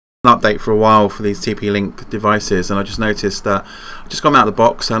An update for a while for these TP-Link devices, and I just noticed that I just got them out of the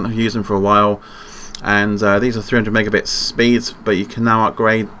box. I haven't used them for a while, and these are 300 megabits speeds, but you can now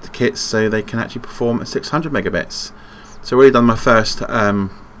upgrade the kits so they can actually perform at 600 megabits. So I've already done my first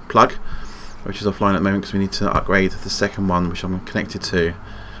plug, which is offline at the moment because we need to upgrade the second one, which I'm connected to.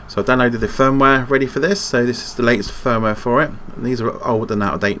 So I downloaded the firmware ready for this. So this is the latest firmware for it. And these are old and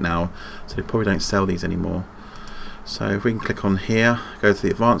out of date now, so they probably don't sell these anymore. So if we can click on here, go to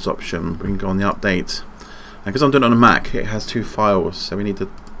the advanced option, we can go on the update. And because I'm doing it on a Mac, it has two files. So we need the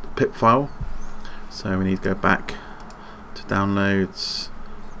pip file. So we need to go back to downloads,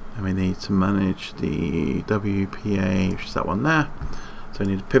 and we need to manage the WPA, which is that one there. So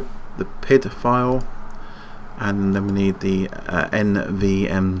we need the PID file, and then we need the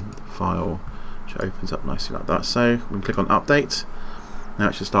NVM file, which opens up nicely like that. So we can click on update. Now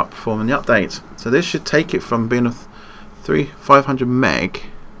it should start performing the update. So this should take it from being a 500 meg,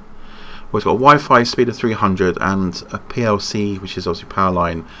 well, it's got a Wi-Fi speed of 300 and a PLC, which is obviously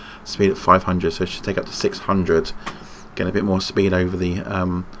Powerline, speed at 500, so it should take up to 600, getting a bit more speed over the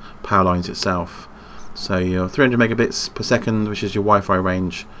power lines itself. So your 300 megabits per second, which is your Wi-Fi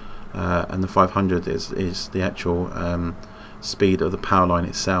range, and the 500 is the actual speed of the power line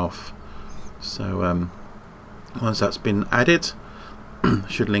itself. So once that's been added,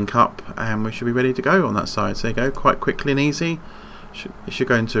 should link up and we should be ready to go on that side. So there you go, quite quickly and easy. It should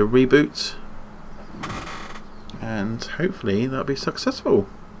go into reboot, and hopefully that'll be successful.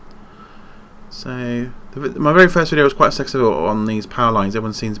 So my very first video was quite successful on these power lines.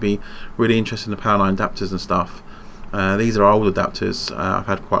 Everyone seems to be really interested in the power line adapters and stuff. These are old adapters, I've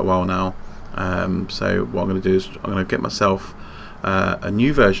had quite a while now. So what I'm going to do is I'm going to get myself a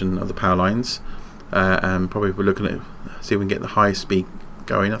new version of the power lines, and probably we're looking at see if we can get the high speed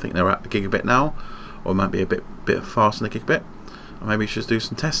going. I think they're at a gigabit now, or it might be a bit faster than a gigabit. Or maybe we should do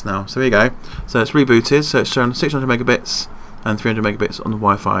some tests now. So there you go. So it's rebooted. So it's showing 600 megabits and 300 megabits on the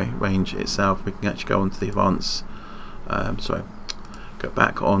Wi-Fi range itself. We can actually go onto the advanced. Go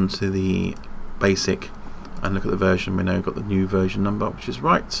back onto the basic and look at the version. We know we've got the new version number, which is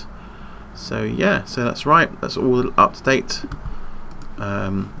right. So yeah, so that's right. That's all up to date.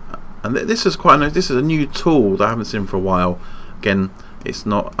 And this is this is a new tool that I haven't seen for a while. Again, it's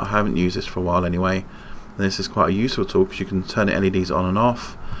not, I haven't used this for a while anyway. And this is quite a useful tool because you can turn the LEDs on and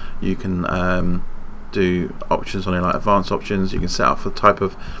off. You can do options on it, like advanced options. You can set up for the type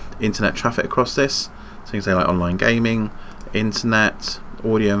of internet traffic across this. So you can say like online gaming, internet,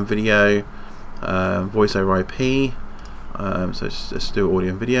 audio and video, voice over IP. So let's do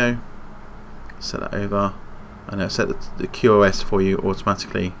audio and video. Set that over, and it'll set the QoS for you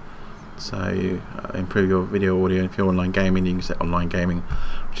automatically. So you improve your video audio. If you're online gaming, you can set online gaming,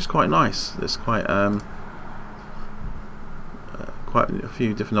 which is quite nice. There's quite a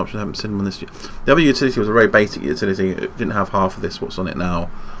few different options. I haven't seen them on this. The other utility was a very basic utility. It didn't have half of this what's on it now.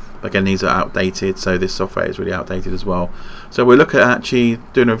 But again, these are outdated, so this software is really outdated as well. So we'll look at actually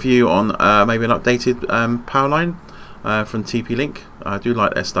doing a review on maybe an updated power line from TP-Link. I do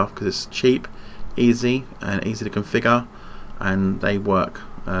like their stuff because it's cheap, easy, and easy to configure, and they work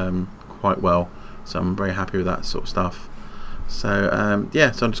quite well. So I'm very happy with that sort of stuff. So yeah,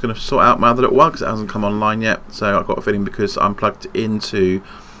 so I'm just going to sort out my other little one because it hasn't come online yet. So I've got a feeling because I'm plugged into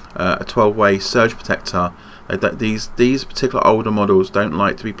a 12-way surge protector. These particular older models don't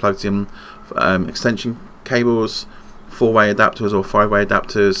like to be plugged in extension cables, 4-way adapters or 5-way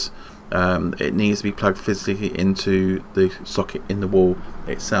adapters. It needs to be plugged physically into the socket in the wall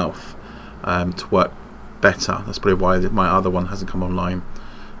itself to work better. That's probably why my other one hasn't come online.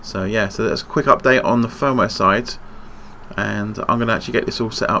 So yeah, so that's a quick update on the firmware side, and I'm going to actually get this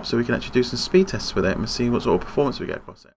all set up so we can actually do some speed tests with it and see what sort of performance we get across it.